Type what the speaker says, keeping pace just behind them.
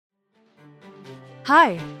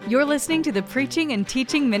Hi, you're listening to the preaching and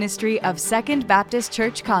teaching ministry of Second Baptist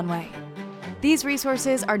Church Conway. These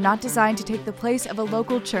resources are not designed to take the place of a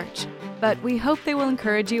local church, but we hope they will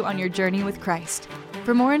encourage you on your journey with Christ.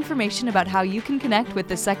 For more information about how you can connect with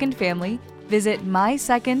the Second family, visit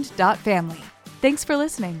mysecond.family. Thanks for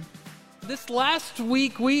listening. This last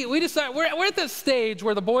week, we decided we're at this stage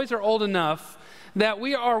where the boys are old enough that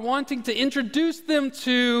we are wanting to introduce them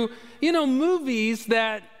to, movies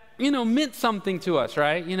that, meant something to us,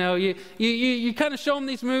 right? You kind of show them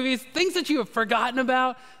these movies, things that you have forgotten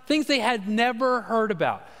about, things they had never heard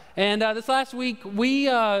about. And this last week, we,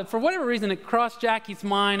 for whatever reason, it crossed Jackie's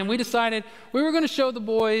mind, and we decided we were going to show the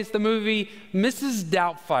boys the movie Mrs.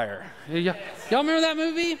 Doubtfire. Y'all remember that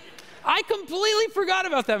movie? I completely forgot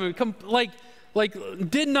about that movie.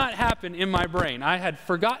 Did not happen in my brain. I had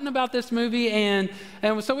forgotten about this movie, and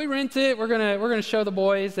so we rented it. We're gonna show the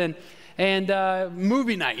boys and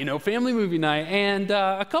movie night, family movie night. And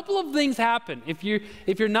a couple of things happen. If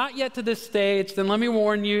you're not yet to this stage, then let me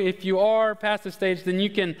warn you. If you are past the stage, then you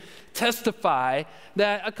can testify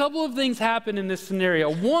that a couple of things happen in this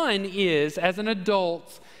scenario. One is, as an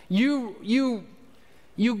adult, you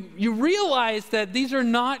realize that these are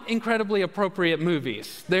not incredibly appropriate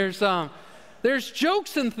movies. There's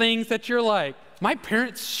jokes and things that you're like, my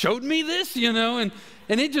parents showed me this,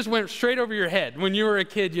 and it just went straight over your head when you were a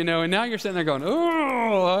kid, and now you're sitting there going,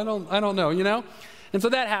 oh, I don't know, And so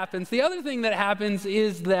that happens. The other thing that happens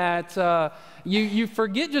is that you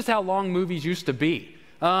forget just how long movies used to be.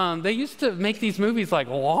 They used to make these movies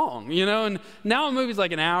long, and now a movie's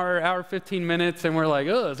like an hour 15 minutes, and we're like,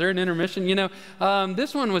 oh, is there an intermission?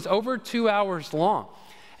 This one was over 2 hours long.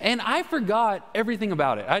 And I forgot everything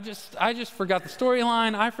about it. I just forgot the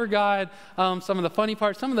storyline. I forgot some of the funny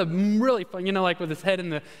parts, some of the really fun, like with his head in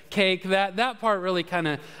the cake. That part really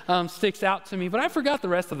kind of sticks out to me. But I forgot the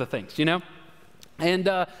rest of the things,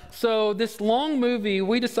 And so this long movie,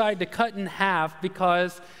 we decided to cut in half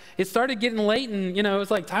because it started getting late, and it was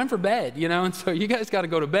like time for bed, And so you guys got to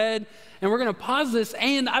go to bed, and we're going to pause this.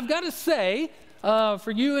 And I've got to say, for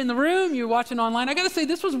you in the room, you watching online, I got to say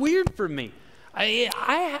this was weird for me.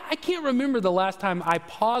 I can't remember the last time I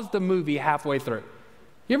paused a movie halfway through.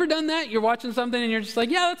 You ever done that? You're watching something and you're just like,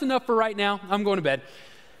 yeah, that's enough for right now. I'm going to bed.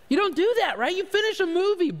 You don't do that, right? You finish a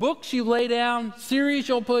movie. Books you lay down. Series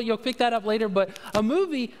you'll pick that up later. But a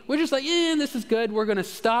movie, we're just like, this is good. We're going to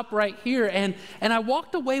stop right here. And I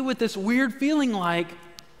walked away with this weird feeling like,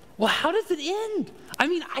 well, how does it end? I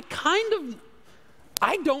mean,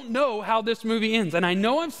 I don't know how this movie ends, and I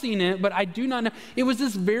know I've seen it, but I do not know. It was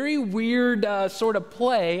this very weird sort of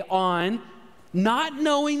play on not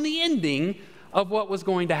knowing the ending of what was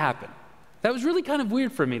going to happen. That was really kind of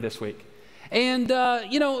weird for me this week. And,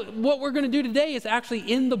 what we're going to do today is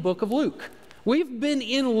actually in the book of Luke. We've been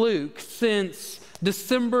in Luke since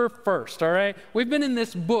December 1st, all right? We've been in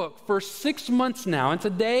this book for 6 months now, and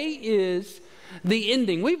today is the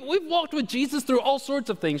ending. We've walked with Jesus through all sorts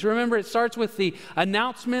of things. Remember, it starts with the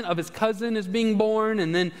announcement of his cousin is being born,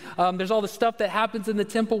 and then there's all the stuff that happens in the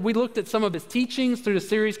temple. We looked at some of his teachings through the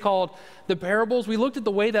series called The Parables. We looked at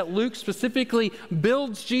the way that Luke specifically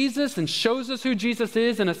builds Jesus and shows us who Jesus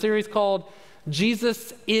is in a series called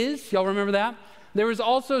Jesus Is. Y'all remember that? There was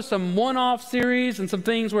also some one-off series and some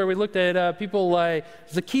things where we looked at people like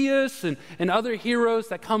Zacchaeus and other heroes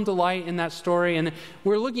that come to light in that story. And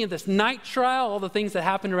we're looking at this night trial, all the things that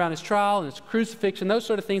happened around his trial and his crucifixion, those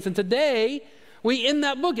sort of things. And today, we end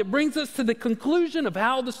that book. It brings us to the conclusion of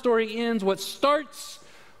how the story ends. What starts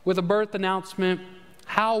with a birth announcement,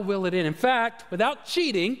 how will it end? In fact, without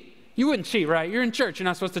cheating, you wouldn't cheat, right? You're in church. You're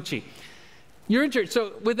not supposed to cheat. You're in church.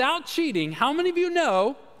 So without cheating, how many of you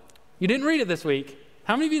know, you didn't read it this week,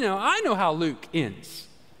 how many of you know, I know how Luke ends.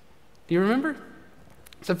 Do you remember?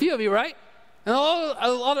 It's a few of you, right? And a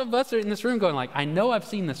lot of us are in this room going like, I know I've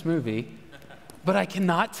seen this movie, but I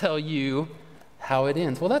cannot tell you how it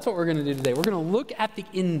ends. Well, that's what we're going to do today. We're going to look at the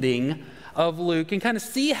ending of Luke and kind of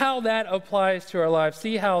see how that applies to our lives,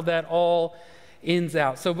 see how that all ends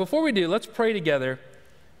out. So before we do, let's pray together, and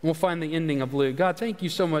we'll find the ending of Luke. God, thank you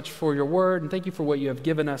so much for your word, and thank you for what you have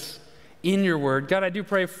given us in your word. God, I do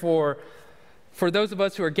pray for those of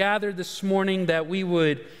us who are gathered this morning that we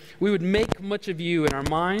would make much of you in our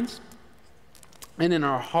minds and in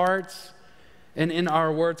our hearts and in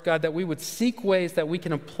our words, God, that we would seek ways that we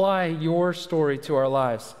can apply your story to our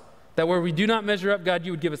lives. That where we do not measure up, God,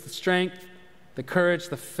 you would give us the strength, the courage,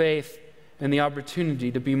 the faith, and the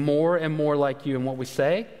opportunity to be more and more like you in what we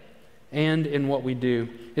say and in what we do.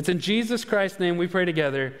 It's in Jesus Christ's name we pray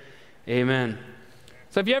together. Amen.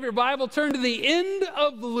 So if you have your Bible, turn to the end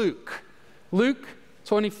of Luke. Luke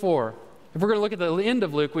 24. If we're going to look at the end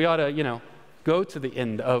of Luke, we ought to, go to the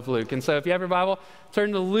end of Luke. And so if you have your Bible,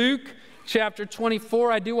 turn to Luke chapter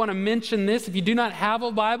 24. I do want to mention this. If you do not have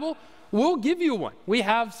a Bible, we'll give you one. We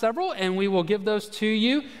have several, and we will give those to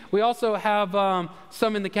you. We also have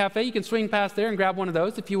some in the cafe. You can swing past there and grab one of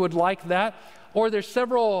those if you would like that. Or there's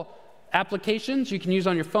several applications you can use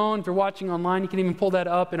on your phone. If you're watching online, you can even pull that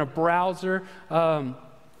up in a browser.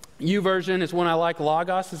 YouVersion is one I like.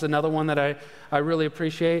 Logos is another one that I really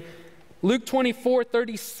appreciate. Luke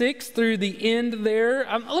 24:36 through the end there.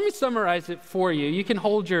 Let me summarize it for you. You can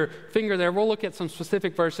hold your finger there. We'll look at some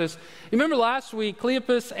specific verses. You remember last week,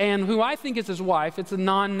 Cleopas and who I think is his wife, it's a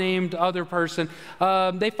non-named other person,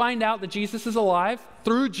 they find out that Jesus is alive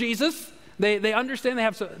through Jesus. They understand,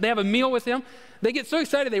 they have a meal with him. They get so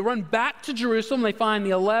excited, they run back to Jerusalem. They find the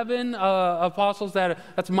 11 apostles,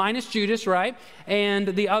 that's minus Judas, right? And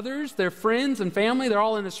the others, their friends and family, they're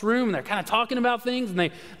all in this room, and they're kind of talking about things,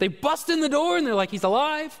 and they bust in the door, and they're like, he's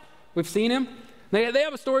alive. We've seen him. They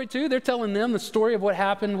have a story, too. They're telling them the story of what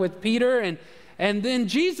happened with Peter, and then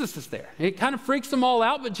Jesus is there. It kind of freaks them all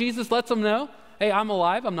out, but Jesus lets them know, hey, I'm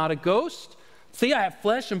alive. I'm not a ghost. See, I have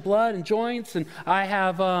flesh and blood and joints, and I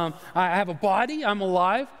have a body. I'm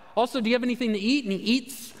alive. Also, do you have anything to eat? And he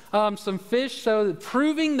eats some fish, so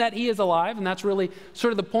proving that he is alive, and that's really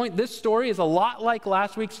sort of the point. This story is a lot like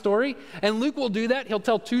last week's story, and Luke will do that. He'll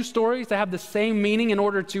tell two stories that have the same meaning in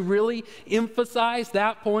order to really emphasize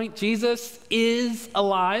that point. Jesus is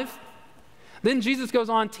alive. Then Jesus goes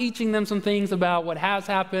on teaching them some things about what has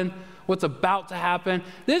happened, what's about to happen.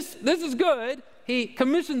 This is good. He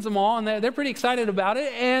commissions them all, and they're pretty excited about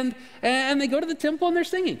it, and they go to the temple and they're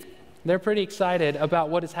singing. They're pretty excited about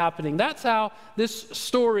what is happening. That's how this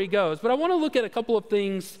story goes. But I want to look at a couple of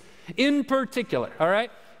things in particular, all right?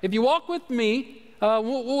 If you walk with me,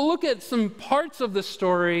 we'll look at some parts of the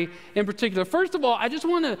story in particular. First of all, I just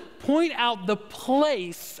want to point out the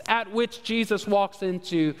place at which Jesus walks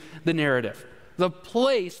into the narrative, the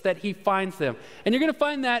place that he finds them. And you're going to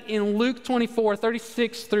find that in Luke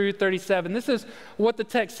 24:36 through 37. This is what the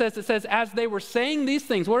text says. It says, as they were saying these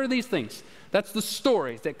things, what are these things? That's the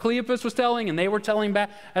stories that Cleopas was telling and they were telling back.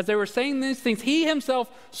 As they were saying these things, he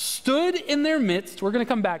himself stood in their midst. We're going to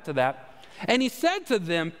come back to that. And he said to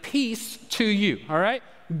them, peace to you. All right?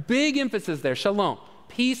 Big emphasis there. Shalom.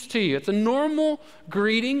 Peace to you. It's a normal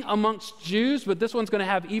greeting amongst Jews, but this one's going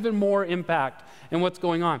to have even more impact in what's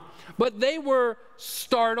going on. But they were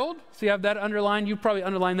startled. So you have that underlined. You probably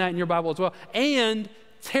underlined that in your Bible as well. And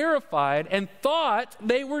terrified and thought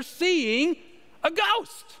they were seeing a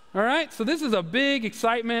ghost. All right, so this is a big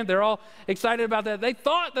excitement. They're all excited about that. They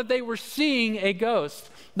thought that they were seeing a ghost.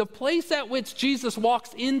 The place at which Jesus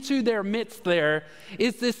walks into their midst there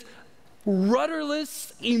is this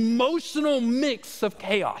rudderless, emotional mix of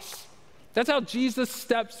chaos. That's how Jesus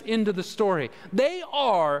steps into the story. They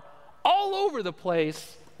are all over the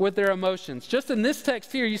place with their emotions. Just in this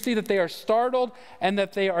text here, you see that they are startled and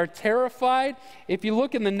that they are terrified. If you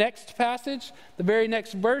look in the next passage, the very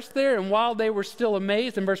next verse there, and while they were still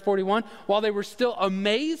amazed, in verse 41, while they were still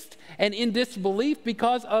amazed and in disbelief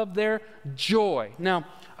because of their joy. Now,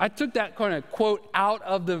 I took that kind of quote out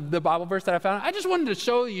of the Bible verse that I found. I just wanted to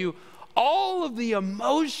show you all of the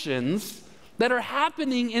emotions that are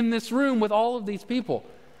happening in this room with all of these people.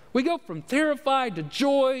 We go from terrified to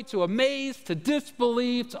joy to amazed to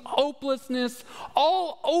disbelief to hopelessness.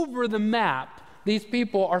 All over the map, these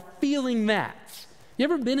people are feeling that. You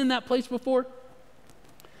ever been in that place before?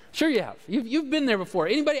 Sure you have. You've been there before.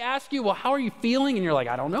 Anybody ask you, well, how are you feeling? And you're like,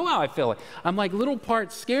 I don't know how I feel. I'm like little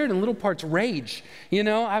parts scared and little parts rage. You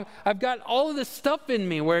know, I've got all of this stuff in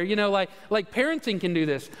me where, you know, like parenting can do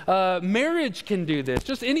this. Marriage can do this.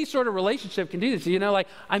 Just any sort of relationship can do this. You know, like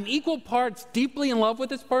I'm equal parts deeply in love with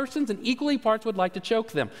this person and equally parts would like to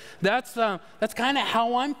choke them. That's kind of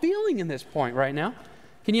how I'm feeling in this point right now.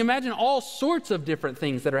 Can you imagine all sorts of different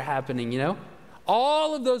things that are happening, you know?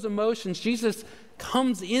 All of those emotions, Jesus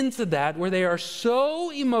comes into that where they are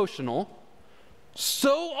so emotional,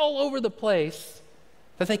 so all over the place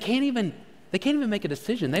that they can't even make a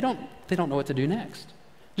decision. They don't know what to do next.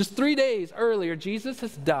 Just 3 days earlier, Jesus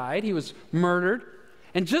has died. He was murdered.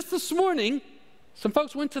 And just this morning, some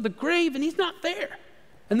folks went to the grave and he's not there.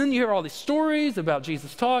 And then you hear all these stories about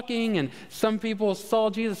Jesus talking, and some people saw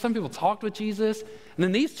Jesus, some people talked with Jesus, and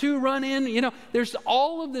then these two run in. You know, there's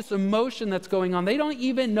all of this emotion that's going on. They don't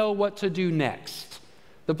even know what to do next.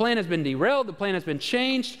 The plan has been derailed. The plan has been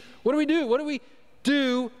changed. What do we do? What do we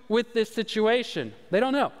do with this situation? They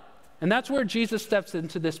don't know. And that's where Jesus steps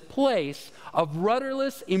into this place of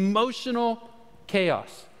rudderless, emotional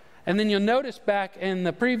chaos. And then you'll notice back in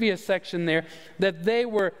the previous section there that they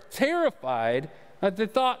were terrified, that they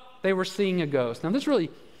thought they were seeing a ghost. Now this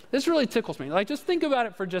really this really tickles me. Like, just think about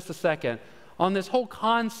it for just a second on this whole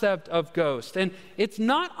concept of ghost. And it's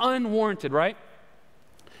not unwarranted, right?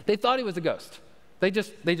 They thought he was a ghost. They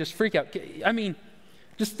just freak out. I mean,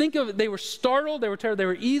 just think of it. They were startled. They were terrified. They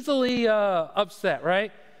were easily upset,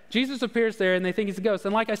 right? Jesus appears there, and they think he's a ghost.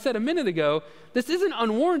 And like I said a minute ago, this isn't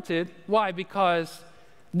unwarranted. Why? Because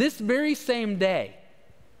this very same day,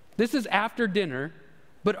 this is after dinner,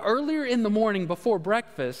 but earlier in the morning before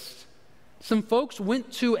breakfast, some folks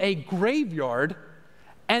went to a graveyard,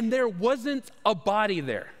 and there wasn't a body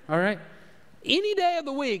there, all right? Any day of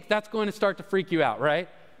the week, that's going to start to freak you out, right?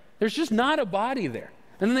 There's just not a body there.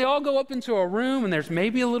 And then they all go up into a room, and there's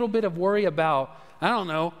maybe a little bit of worry about, I don't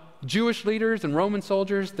know, Jewish leaders and Roman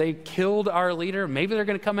soldiers. They killed our leader. Maybe they're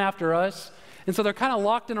going to come after us. And so they're kind of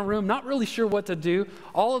locked in a room, not really sure what to do.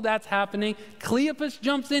 All of that's happening. Cleopas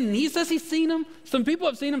jumps in, and he says he's seen him. Some people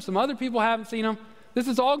have seen him. Some other people haven't seen him. This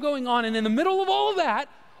is all going on. And in the middle of all of that,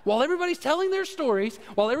 while everybody's telling their stories,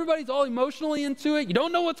 while everybody's all emotionally into it, you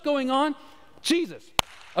don't know what's going on, Jesus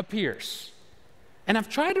appears. And I've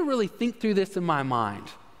tried to really think through this in my mind.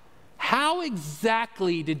 How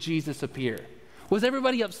exactly did Jesus appear? Was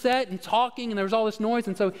everybody upset and talking and there was all this noise,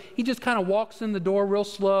 and so he just kind of walks in the door real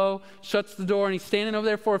slow, shuts the door, and he's standing over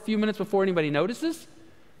there for a few minutes before anybody notices?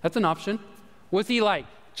 That's an option. Was he like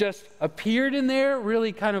just appeared in there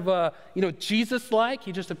really kind of Jesus-like?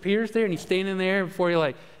 He just appears there and he's standing there before he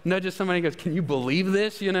like nudges somebody and goes, "Can you believe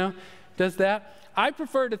this?" Does that? I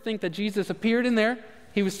prefer to think that Jesus appeared in there.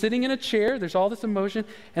 He was sitting in a chair. There's all this emotion,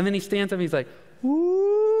 and then he stands up and he's like,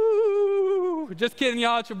 "Ooh, just kidding,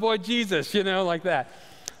 y'all, it's your boy Jesus," like that.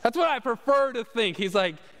 That's what I prefer to think. He's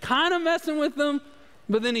like kind of messing with them,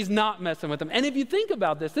 but then he's not messing with them. And if you think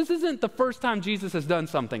about this, this isn't the first time Jesus has done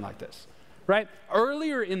something like this, right?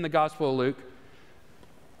 Earlier in the Gospel of Luke,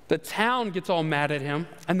 the town gets all mad at him,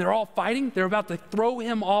 and they're all fighting. They're about to throw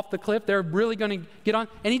him off the cliff. They're really going to get on,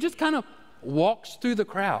 and he just kind of walks through the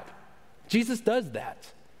crowd. Jesus does that.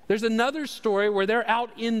 There's another story where they're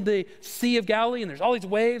out in the Sea of Galilee, and there's all these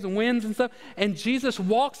waves and winds and stuff, and Jesus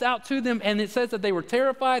walks out to them, and it says that they were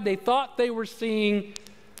terrified. They thought they were seeing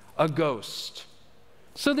a ghost.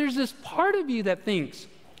 So there's this part of you that thinks,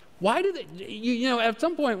 why do they, at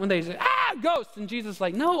some point when they say, ghost, and Jesus is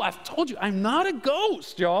like, no, I've told you, I'm not a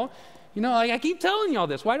ghost, y'all. I keep telling y'all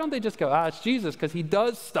this. Why don't they just go, it's Jesus, because he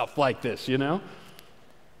does stuff like this,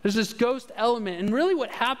 There's this ghost element, and really what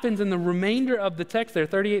happens in the remainder of the text there,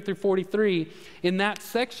 38 through 43, in that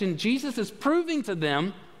section, Jesus is proving to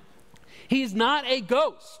them he's not a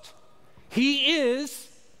ghost. He is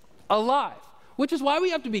alive, which is why we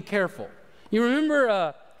have to be careful. You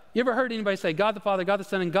remember, you ever heard anybody say God the Father, God the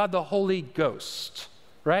Son, and God the Holy Ghost,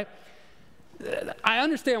 right? I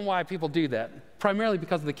understand why people do that, primarily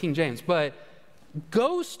because of the King James, but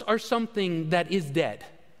ghosts are something that is dead.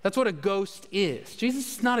 That's what a ghost is.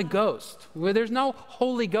 Jesus is not a ghost. There's no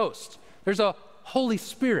Holy Ghost. There's a Holy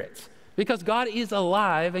Spirit, because God is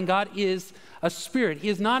alive and God is a spirit. He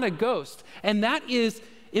is not a ghost. And that is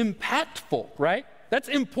impactful, right? That's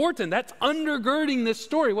important. That's undergirding this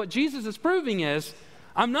story. What Jesus is proving is,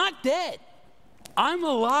 I'm not dead. I'm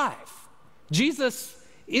alive. Jesus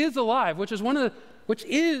is alive, which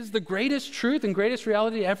is the greatest truth and greatest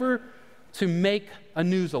reality ever to make a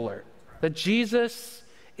news alert. That Jesus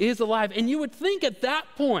is alive. And you would think at that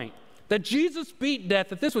point that Jesus beat death,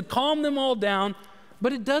 that this would calm them all down,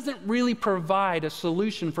 but it doesn't really provide a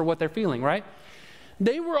solution for what they're feeling, right?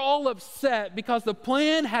 They were all upset because the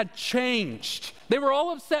plan had changed. They were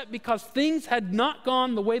all upset because things had not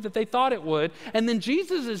gone the way that they thought it would. And then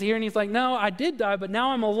Jesus is here and he's like, no, I did die, but now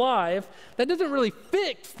I'm alive. That doesn't really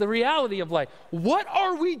fix the reality of like, what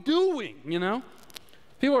are we doing,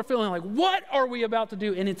 People are feeling like, what are we about to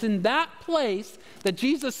do? And it's in that place that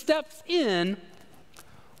Jesus steps in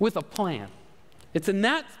with a plan. It's in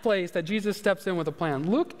that place that Jesus steps in with a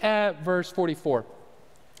plan. Look at verse 44.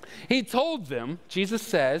 He told them, Jesus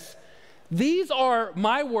says, "These are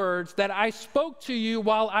my words that I spoke to you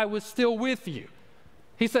while I was still with you."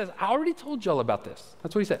 He says, I already told y'all about this.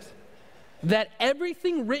 That's what he says. That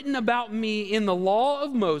everything written about me in the law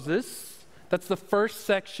of Moses, that's the first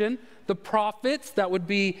section, the prophets, that would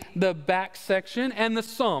be the back section, and the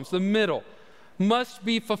Psalms, the middle, must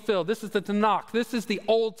be fulfilled. This is the Tanakh. This is the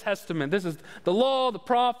Old Testament. This is the law, the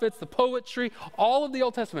prophets, the poetry, all of the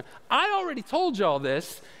Old Testament. I already told y'all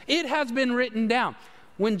this. It has been written down.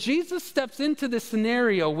 When Jesus steps into this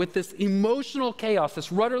scenario with this emotional chaos,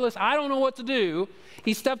 this rudderless, I don't know what to do,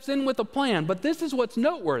 he steps in with a plan. But this is what's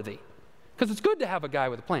noteworthy, because it's good to have a guy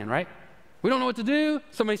with a plan, right? We don't know what to do.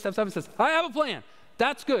 Somebody steps up and says, I have a plan.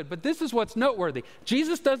 That's good, but this is what's noteworthy.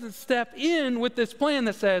 Jesus doesn't step in with this plan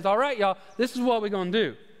that says, all right, y'all, this is what we're going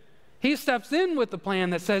to do. He steps in with the plan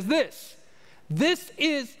that says this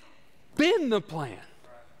is been the plan.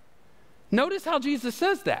 Notice how Jesus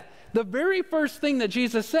says that. The very first thing that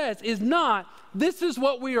Jesus says is not, this is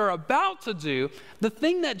what we are about to do. The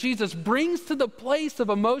thing that Jesus brings to the place of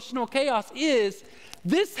emotional chaos is,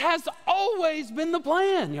 this has always been the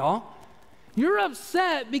plan, y'all. You're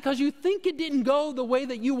upset because you think it didn't go the way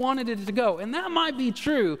that you wanted it to go. And that might be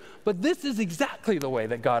true, but this is exactly the way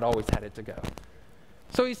that God always had it to go.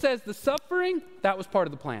 So he says the suffering, that was part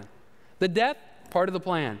of the plan. The death, part of the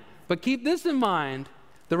plan. But keep this in mind,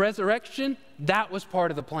 the resurrection, that was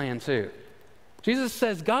part of the plan too. Jesus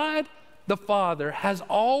says, God the Father has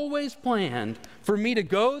always planned for me to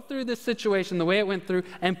go through this situation the way it went through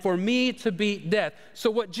and for me to beat death.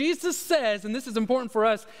 So what Jesus says, and this is important for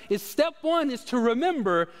us, is step one is to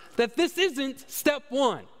remember that this isn't step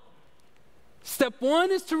one. Step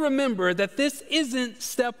one is to remember that this isn't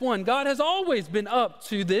step one. God has always been up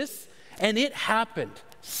to this, and it happened.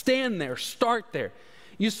 Stand there, start there.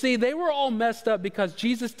 You see, they were all messed up because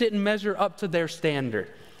Jesus didn't measure up to their standard.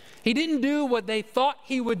 He didn't do what they thought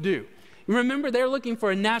he would do. Remember, they're looking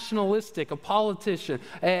for a nationalistic, a politician,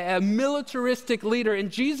 a militaristic leader,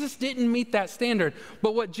 and Jesus didn't meet that standard.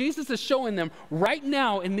 But what Jesus is showing them right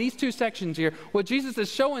now in these two sections here, what Jesus is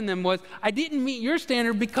showing them was, I didn't meet your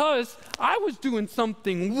standard because I was doing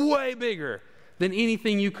something way bigger than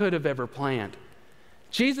anything you could have ever planned.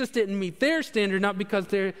 Jesus didn't meet their standard, not because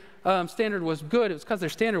their standard was good, it was because their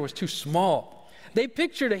standard was too small. They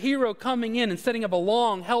pictured a hero coming in and setting up a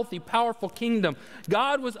long, healthy, powerful kingdom.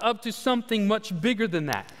 God was up to something much bigger than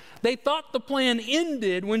that. They thought the plan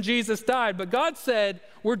ended when Jesus died, but God said,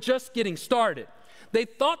 we're just getting started. They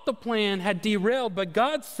thought the plan had derailed, but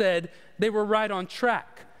God said they were right on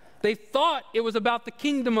track. They thought it was about the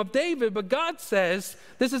kingdom of David, but God says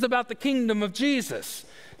this is about the kingdom of Jesus.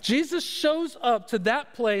 Jesus shows up to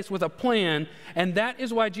that place with a plan, and that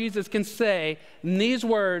is why Jesus can say in these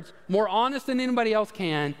words, more honest than anybody else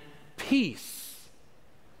can, peace.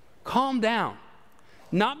 Calm down.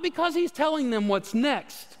 Not because he's telling them what's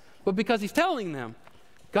next, but because he's telling them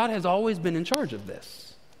God has always been in charge of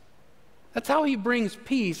this. That's how he brings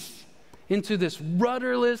peace into this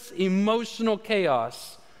rudderless, emotional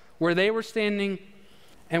chaos where they were standing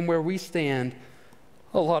and where we stand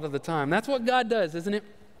a lot of the time. That's what God does, isn't it?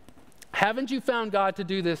 Haven't you found God to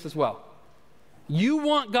do this as well? You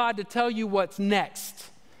want God to tell you what's next,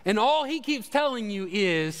 and all he keeps telling you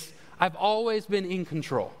is, I've always been in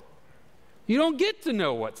control. You don't get to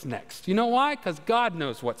know what's next. You know why? Because God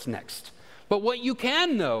knows what's next. But what you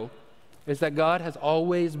can know is that God has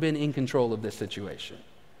always been in control of this situation.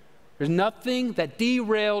 There's nothing that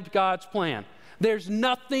derailed God's plan. There's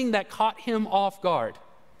nothing that caught him off guard.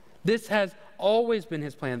 This has always been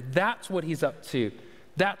his plan. That's what he's up to.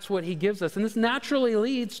 That's what he gives us. And this naturally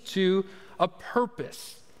leads to a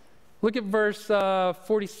purpose. Look at verse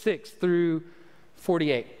 46 through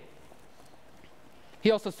 48.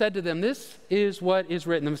 He also said to them, this is what is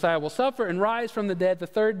written. The Messiah will suffer and rise from the dead the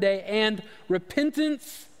third day, and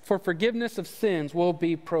repentance for forgiveness of sins will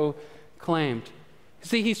be proclaimed.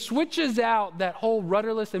 See, he switches out that whole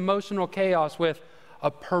rudderless emotional chaos with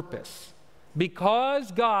a purpose.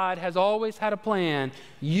 Because God has always had a plan,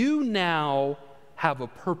 you now have a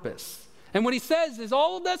purpose. And what he says is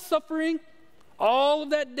all of that suffering, all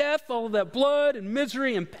of that death, all of that blood and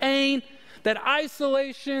misery and pain, that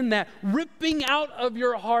isolation, that ripping out of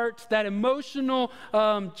your heart, that emotional,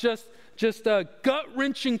 just a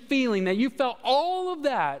gut-wrenching feeling that you felt, all of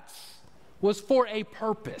that was for a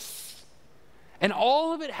purpose. And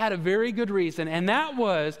all of it had a very good reason, and that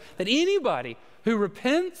was that anybody who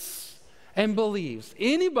repents and believes,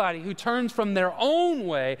 anybody who turns from their own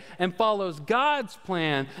way and follows God's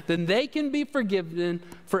plan, then they can be forgiven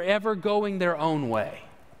for ever going their own way.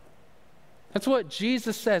 That's what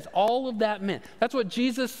Jesus says all of that meant. That's what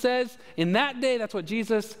Jesus says in that day. That's what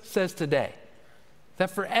Jesus says today. That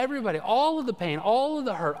for everybody, all of the pain, all of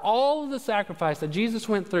the hurt, all of the sacrifice that Jesus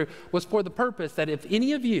went through was for the purpose that if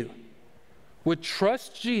any of you would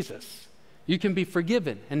trust Jesus, you can be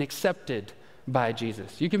forgiven and accepted by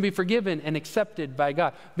Jesus. You can be forgiven and accepted by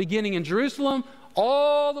God. Beginning in Jerusalem,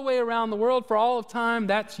 all the way around the world for all of time,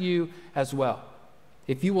 that's you as well.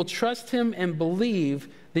 If you will trust him and believe,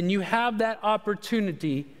 then you have that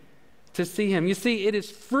opportunity to see him. You see, it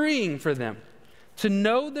is freeing for them to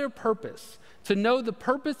know their purpose, to know the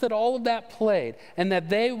purpose that all of that played, and that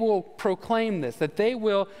they will proclaim this, that they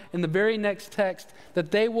will, in the very next text,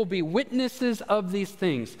 that they will be witnesses of these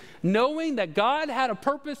things, knowing that God had a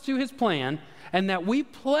purpose to his plan, and that we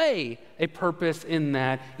play a purpose in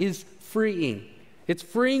that is freeing. It's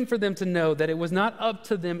freeing for them to know that it was not up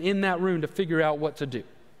to them in that room to figure out what to do.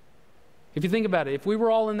 If you think about it, if we were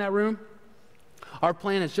all in that room, our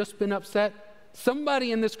plan has just been upset,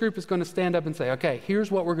 somebody in this group is going to stand up and say, okay,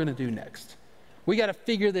 here's what we're going to do next. We got to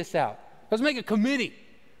figure this out. Let's make a committee.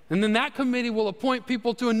 And then that committee will appoint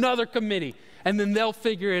people to another committee, and then they'll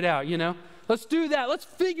figure it out, you know? Let's do that. Let's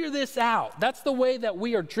figure this out. That's the way that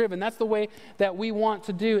we are driven. That's the way that we want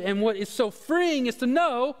to do. And what is so freeing is to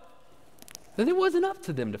know that it wasn't up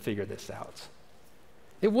to them to figure this out.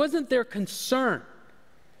 It wasn't their concern.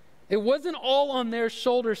 It wasn't all on their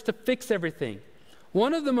shoulders to fix everything.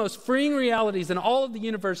 One of the most freeing realities in all of the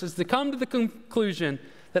universe is to come to the conclusion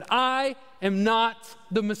that I am not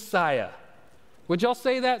the Messiah. Would y'all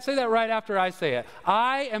say that? Say that right after I say it.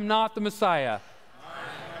 I am not the Messiah.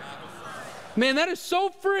 Man, that is so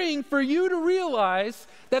freeing for you to realize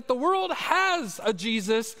that the world has a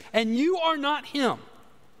Jesus and you are not him.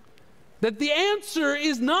 That the answer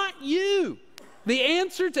is not you. The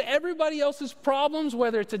answer to everybody else's problems,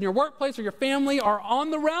 whether it's in your workplace or your family or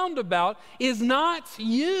on the roundabout, is not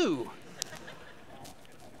you.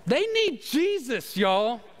 They need Jesus,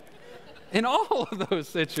 y'all, in all of those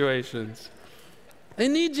situations. They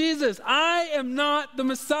need Jesus. I am not the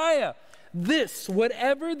Messiah. This,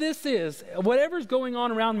 whatever this is, whatever's going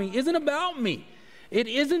on around me, isn't about me. It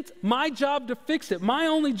isn't my job to fix it. My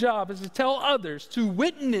only job is to tell others, to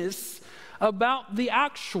witness about the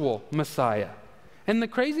actual Messiah. And the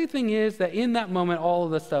crazy thing is that in that moment, all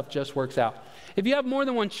of the stuff just works out. If you have more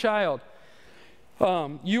than one child,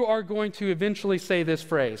 you are going to eventually say this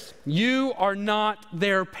phrase: you are not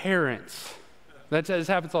their parents. That just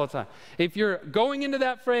happens all the time. If you're going into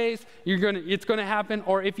that phrase, it's going to happen.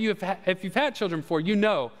 Or if you've had children before, you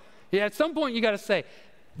know. Yeah, at some point you got to say,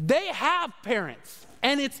 they have parents,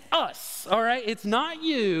 and it's us. All right, it's not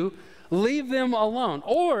you. Leave them alone.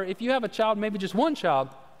 Or if you have a child, maybe just one child,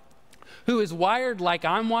 who is wired like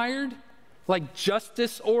I'm wired, like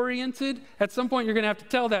justice-oriented, at some point you're going to have to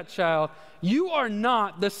tell that child, you are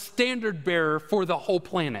not the standard bearer for the whole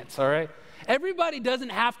planet. All right. Everybody doesn't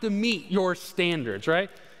have to meet your standards, right?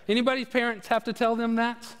 Anybody's parents have to tell them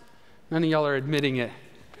that? None of y'all are admitting it.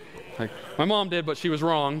 Like, my mom did, but she was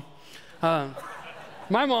wrong. My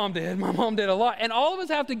mom did. My mom did a lot. And all of us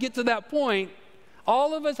have to get to that point.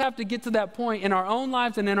 All of us have to get to that point in our own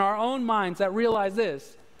lives and in our own minds that realize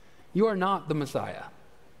this: you are not the Messiah.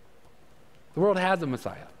 The world has a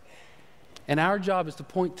Messiah. And our job is to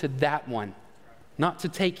point to that one, not to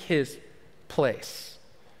take his place.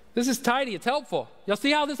 This is tidy. It's helpful. Y'all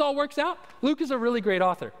see how this all works out? Luke is a really great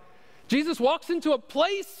author. Jesus walks into a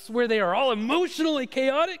place where they are all emotionally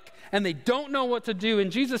chaotic and they don't know what to do.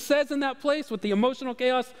 And Jesus says in that place with the emotional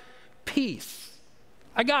chaos, peace.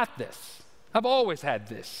 I got this. I've always had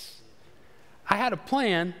this. I had a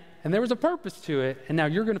plan and there was a purpose to it, and now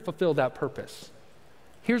you're going to fulfill that purpose.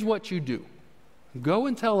 Here's what you do. Go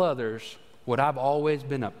and tell others what I've always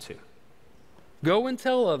been up to. Go and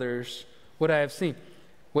tell others what I have seen.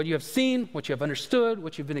 What you have seen, what you have understood,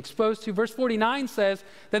 what you've been exposed to. Verse 49 says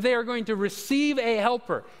that they are going to receive a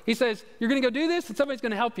helper. He says, you're going to go do this and somebody's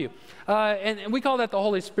going to help you. And we call that the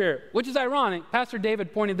Holy Spirit, which is ironic. Pastor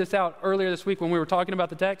David pointed this out earlier this week when we were talking about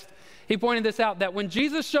the text. He pointed this out, that when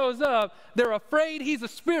Jesus shows up, they're afraid he's a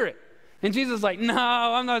spirit. And Jesus is like, no,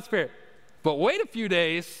 I'm not a spirit. But wait a few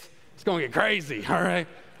days, it's going to get crazy, all right?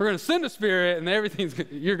 We're going to send a spirit and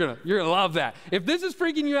you're going to love that. If this is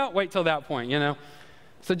freaking you out, wait till that point, you know?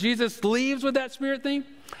 So Jesus leaves with that spirit thing,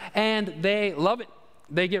 and they love it.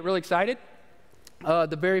 They get really excited.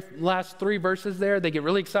 The very last 3 verses there, they get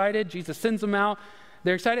really excited. Jesus sends them out.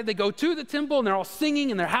 They're excited. They go to the temple, and they're all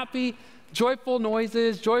singing, and they're happy. Joyful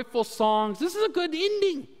noises, joyful songs. This is a good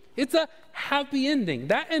ending. It's a happy ending.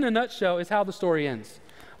 That, in a nutshell, is how the story ends.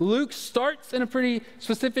 Luke starts in a pretty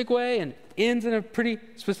specific way and ends in a pretty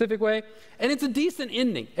specific way, and it's a decent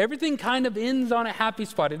ending. Everything kind of ends on a happy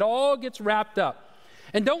spot. It all gets wrapped up.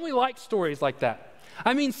 And don't we like stories like that?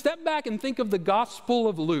 I mean, step back and think of the Gospel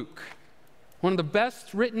of Luke, one of the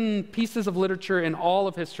best written pieces of literature in all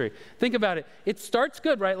of history. Think about it. It starts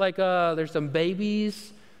good, right? Like there's some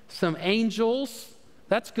babies, some angels.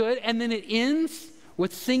 That's good. And then it ends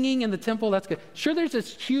with singing in the temple. That's good. Sure, there's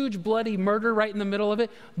this huge bloody murder right in the middle of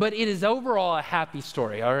it, but it is overall a happy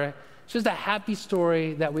story, all right? It's just a happy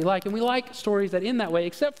story that we like. And we like stories that end that way,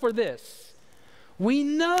 except for this. We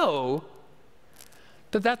know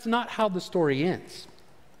that that's not how the story ends.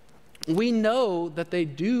 We know that they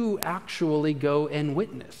do actually go and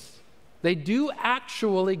witness. They do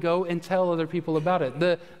actually go and tell other people about it.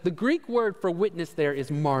 The Greek word for witness there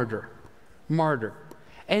is martyr. Martyr.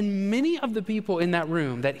 And many of the people in that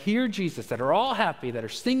room that hear Jesus, that are all happy, that are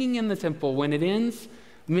singing in the temple, when it ends,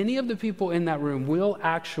 many of the people in that room will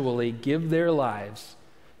actually give their lives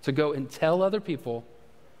to go and tell other people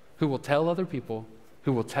who will tell other people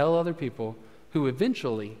who will tell other people who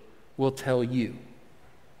eventually will tell you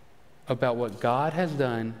about what God has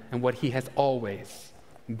done and what he has always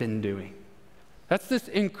been doing. That's this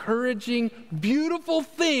encouraging, beautiful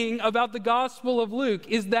thing about the Gospel of Luke,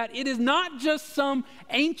 is that it is not just some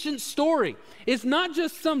ancient story. It's not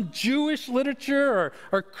just some Jewish literature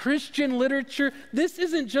or Christian literature. This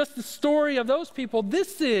isn't just the story of those people.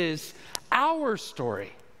 This is our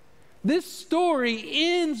story. This story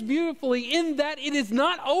ends beautifully in that it is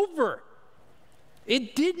not over.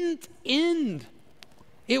 It didn't end.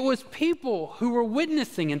 It was people who were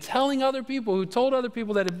witnessing and telling other people, who told other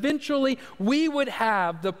people that eventually we would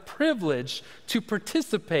have the privilege to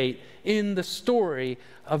participate in the story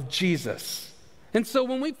of Jesus. And so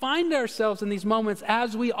when we find ourselves in these moments,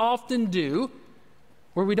 as we often do,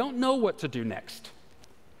 where we don't know what to do next,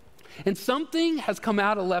 and something has come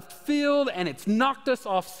out of left field and it's knocked us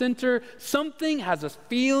off center. Something has us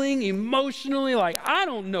feeling emotionally like, I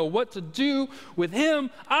don't know what to do with him.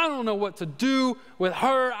 I don't know what to do with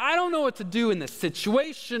her. I don't know what to do in this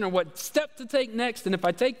situation or what step to take next. And if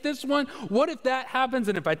I take this one, what if that happens?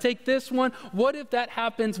 And if I take this one, what if that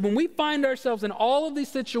happens? When we find ourselves in all of these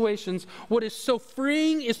situations, what is so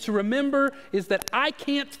freeing is to remember is that I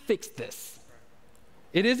can't fix this.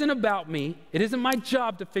 It isn't about me. It isn't my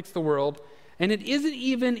job to fix the world. And it isn't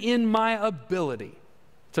even in my ability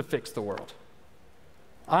to fix the world.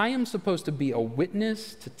 I am supposed to be a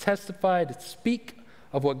witness, to testify, to speak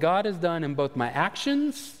of what God has done in both my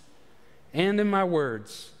actions and in my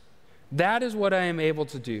words. That is what I am able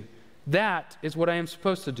to do. That is what I am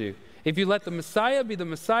supposed to do. If you let the Messiah be the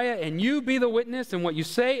Messiah and you be the witness in what you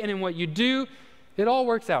say and in what you do, it all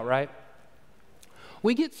works out, right?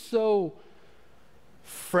 We get so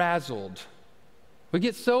frazzled. We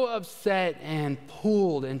get so upset and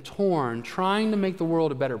pulled and torn trying to make the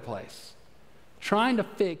world a better place, trying to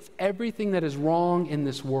fix everything that is wrong in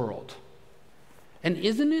this world. And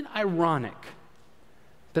isn't it ironic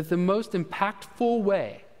that the most impactful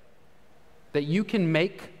way that you can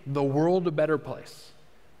make the world a better place,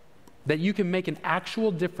 that you can make an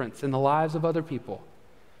actual difference in the lives of other people,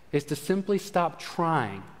 is to simply stop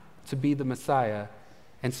trying to be the Messiah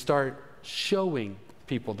and start showing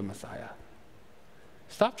people the Messiah.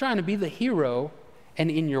 Stop trying to be the hero,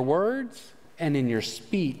 and in your words and in your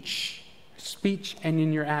speech and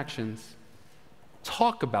in your actions,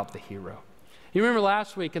 talk about the hero. You remember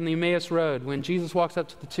last week in the Emmaus Road when Jesus walks up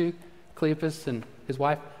to the two, Cleopas and his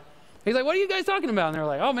wife? He's like, what are you guys talking about? And they're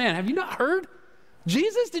like, oh man, have you not heard?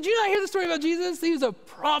 Jesus? Did you not hear the story about Jesus? He was a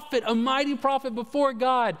prophet, a mighty prophet before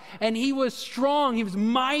God, and he was strong. He was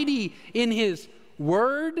mighty in his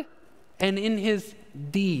word and in his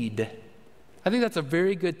deed. I think that's a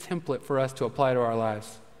very good template for us to apply to our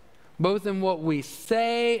lives. Both in what we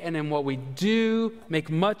say and in what we do, make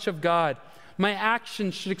much of God. My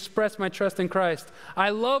actions should express my trust in Christ.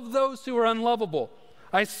 I love those who are unlovable.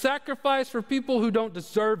 I sacrifice for people who don't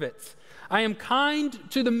deserve it. I am kind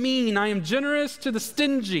to the mean. I am generous to the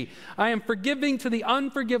stingy. I am forgiving to the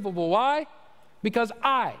unforgivable. Why? Because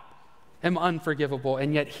I am unforgivable,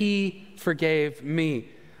 and yet he forgave me.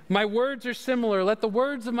 My words are similar. Let the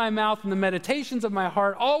words of my mouth and the meditations of my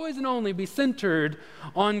heart always and only be centered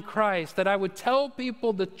on Christ, that I would tell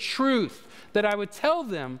people the truth, that I would tell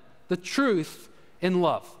them the truth in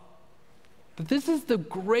love. That this is the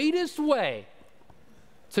greatest way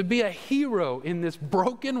to be a hero in this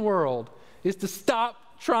broken world, is to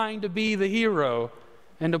stop trying to be the hero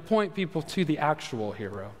and to point people to the actual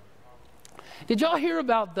hero. Did y'all hear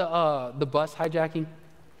about the bus hijacking?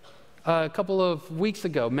 A couple of weeks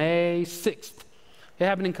ago, May 6th. It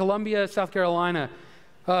happened in Columbia, South Carolina.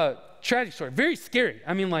 Tragic story, very scary.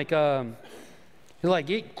 I mean, it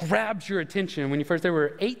grabs your attention when you first, there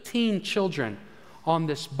were 18 children on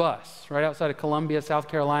this bus right outside of Columbia, South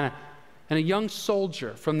Carolina, and a young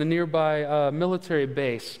soldier from the nearby military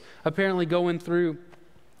base, apparently going through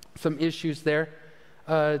some issues there,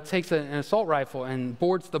 takes an assault rifle and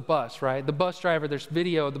boards the bus, right? The bus driver, there's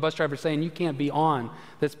video of the bus driver saying, you can't be on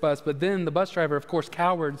this bus. But then the bus driver, of course,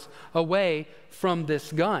 cowers away from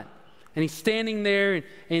this gun. And he's standing there,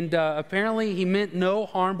 and apparently he meant no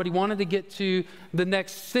harm, but he wanted to get to the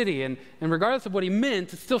next city. And regardless of what he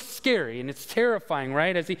meant, it's still scary and it's terrifying,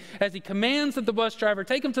 right? As he commands that the bus driver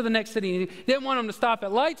take him to the next city. He didn't want him to stop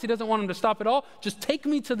at lights. He doesn't want him to stop at all. Just take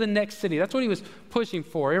me to the next city. That's what he was pushing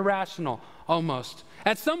for, irrational almost.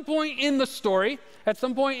 At some point in the story, at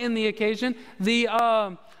some point in the occasion, the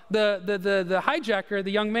hijacker,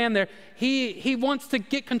 the young man there, he wants to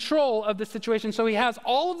get control of the situation, so he has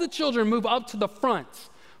all of the children move up to the front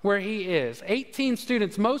where he is. 18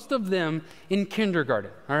 students, most of them in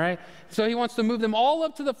kindergarten, all right? So he wants to move them all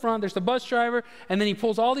up to the front. There's the bus driver, and then he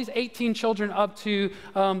pulls all these 18 children up to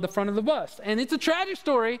the front of the bus. And it's a tragic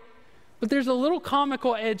story, but there's a little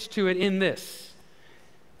comical edge to it in this.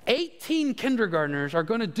 18 kindergartners are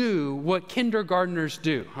going to do what kindergartners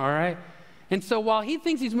do, all right? And so while he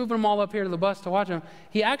thinks he's moving them all up here to the bus to watch them,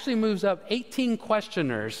 he actually moves up 18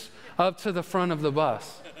 questioners up to the front of the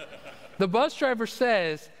bus. The bus driver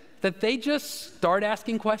says that they just start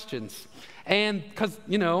asking questions. And because,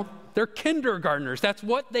 they're kindergartners. That's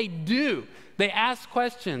what they do. They ask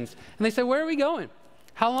questions. And they say, where are we going?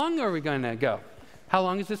 How long are we going to go? How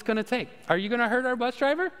long is this going to take? Are you going to hurt our bus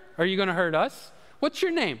driver? Are you going to hurt us? What's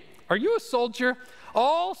your name? Are you a soldier?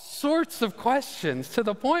 All sorts of questions, to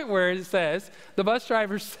the point where the bus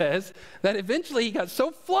driver says that eventually he got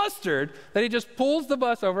so flustered that he just pulls the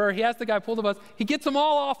bus over, or he has the guy pull the bus. He gets them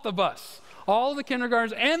all off the bus, all of the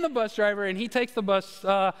kindergartners and the bus driver, and he takes the bus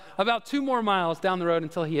about 2 more miles down the road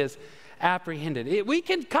until he is apprehended. We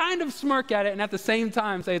can kind of smirk at it and at the same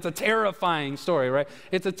time say it's a terrifying story, right?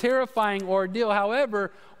 It's a terrifying ordeal.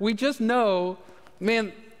 However, we just know,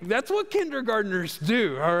 man, that's what kindergartners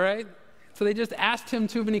do, all right? So they just asked him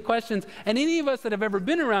too many questions. And any of us that have ever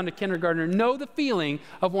been around a kindergartner know the feeling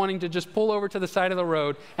of wanting to just pull over to the side of the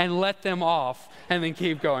road and let them off and then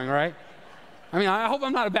keep going, right? I mean, I hope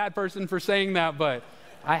I'm not a bad person for saying that, but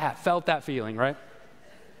I have felt that feeling, right?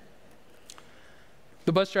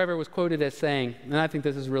 The bus driver was quoted as saying, and I think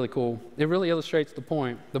this is really cool, it really illustrates the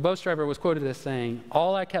point. The bus driver was quoted as saying,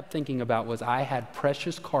 all I kept thinking about was I had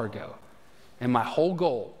precious cargo, and my whole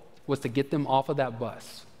goal was to get them off of that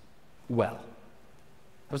bus well.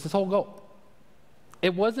 That was his whole goal.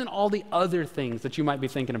 It wasn't all the other things that you might be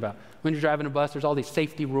thinking about. When you're driving a bus, there's all these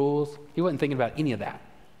safety rules. He wasn't thinking about any of that.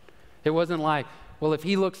 It wasn't like, well, if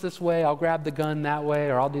he looks this way, I'll grab the gun that way,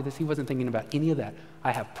 or I'll do this. He wasn't thinking about any of that.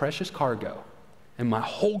 I have precious cargo, and my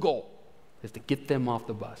whole goal is to get them off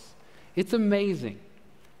the bus. It's amazing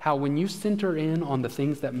how when you center in on the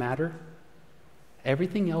things that matter,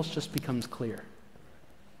 everything else just becomes clear.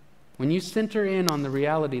 When you center in on the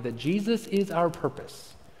reality that Jesus is our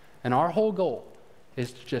purpose and our whole goal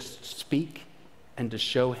is to just speak and to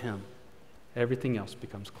show him, everything else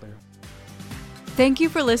becomes clear. Thank you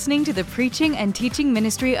for listening to the preaching and teaching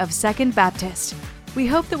ministry of Second Baptist. We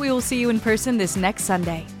hope that we will see you in person this next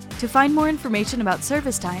Sunday. To find more information about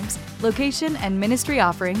service times, location, and ministry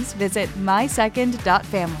offerings, visit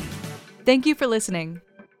mysecond.family. Thank you for listening.